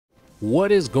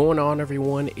What is going on,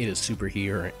 everyone? It is Super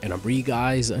here, and I'm bringing you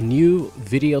guys a new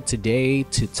video today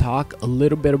to talk a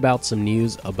little bit about some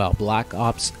news about Black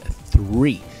Ops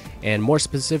 3, and more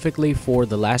specifically for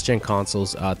the last gen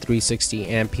consoles, 360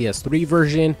 and PS3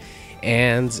 version,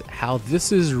 and how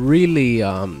this is really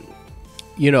a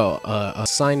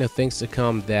sign of things to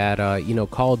come, that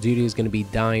Call of Duty is going to be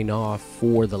dying off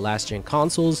for the last gen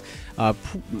consoles,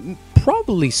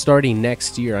 probably starting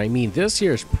next year. I mean, this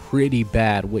year is pretty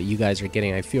bad what you guys are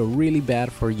getting. I feel really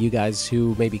bad for you guys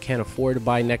who maybe can't afford to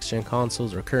buy next gen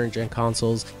consoles or current gen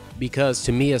consoles, because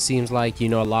to me it seems like a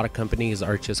lot of companies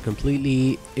are just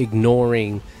completely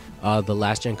ignoring the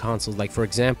last gen consoles. Like, for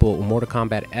example, Mortal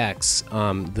Kombat X,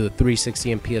 the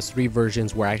 360 and PS3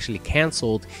 versions were actually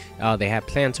canceled. They had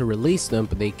planned to release them,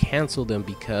 but they canceled them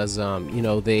because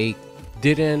they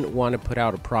didn't want to put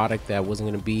out a product that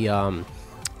wasn't going to be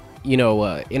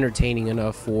entertaining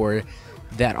enough for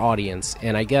that audience.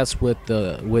 And I guess with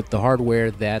the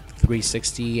hardware that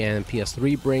 360 and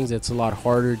PS3 brings, it's a lot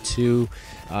harder to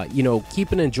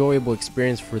keep an enjoyable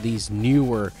experience for these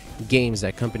newer games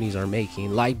that companies are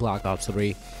making, like Black Ops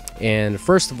 3. And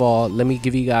first of all, let me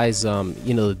give you guys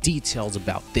the details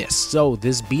about this. So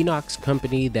this Beanox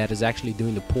company that is actually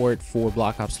doing the port for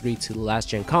Black Ops 3 to the last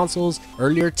gen consoles,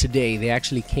 earlier today they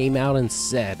actually came out and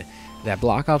said that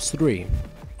Black Ops 3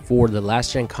 for the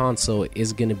last gen console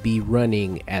is going to be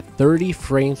running at 30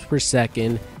 frames per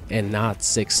second and not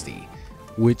 60,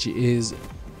 which is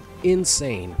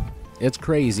insane. It's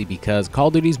crazy, because Call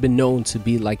of Duty's been known to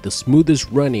be like the smoothest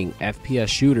running FPS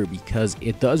shooter, because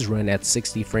it does run at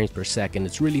 60 frames per second.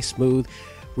 It's really smooth,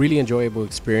 really enjoyable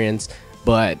experience.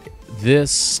 But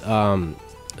this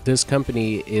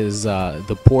company is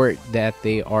the port that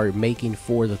they are making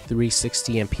for the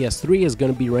 360 and PS3 is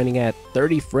going to be running at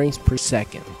 30 frames per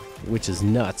second, which is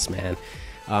nuts, man.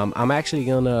 I'm actually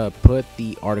gonna put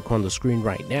the article on the screen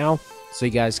right now, so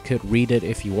you guys could read it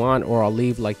if you want, or I'll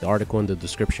leave like the article in the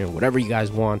description, whatever you guys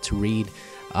want to read.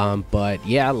 But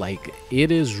yeah, like,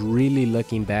 it is really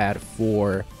looking bad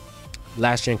for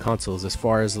last gen consoles as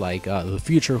far as like the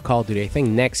future of Call of Duty. I think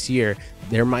next year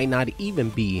there might not even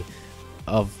be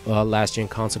of last gen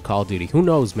console Call of Duty. Who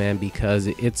knows, man, because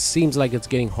it seems like it's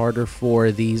getting harder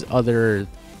for these other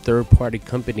third-party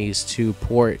companies to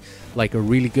port like a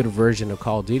really good version of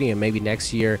Call of Duty, and maybe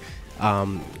next year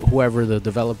whoever the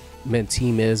development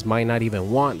team is might not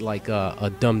even want like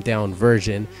a dumbed down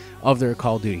version of their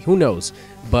Call of Duty. Who knows?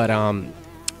 But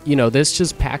this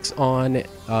just packs on,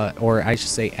 or I should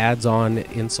say adds on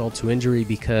insult to injury,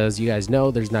 because you guys know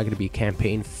there's not going to be a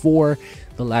campaign for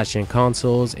the last gen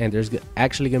consoles, and there's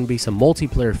actually going to be some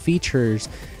multiplayer features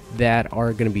that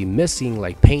are going to be missing,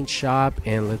 like paint shop,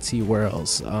 and let's see where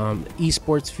else.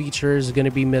 Esports features are going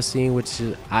to be missing, which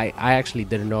is, I actually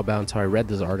didn't know about until I read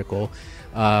this article.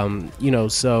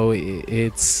 So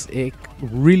it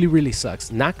really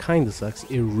sucks. Not kind of sucks,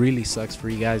 it really sucks for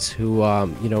you guys who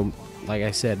like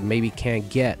I said, maybe can't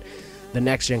get the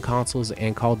next gen consoles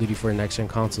and Call of Duty for the next gen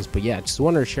consoles. But yeah, just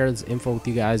wanted to share this info with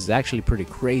you guys. It's actually pretty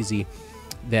crazy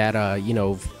that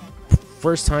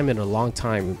first time in a long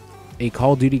time a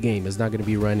Call of Duty game is not going to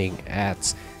be running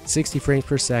at 60 frames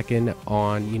per second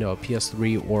on a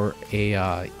PS3 or a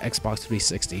Xbox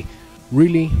 360.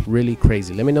 Really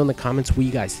crazy. Let me know in the comments what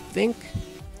you guys think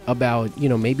about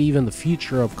maybe even the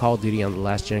future of Call of Duty on the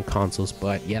last gen consoles.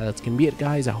 But yeah, that's gonna be it,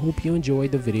 guys. I hope you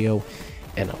enjoyed the video,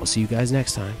 and I will see you guys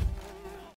next time.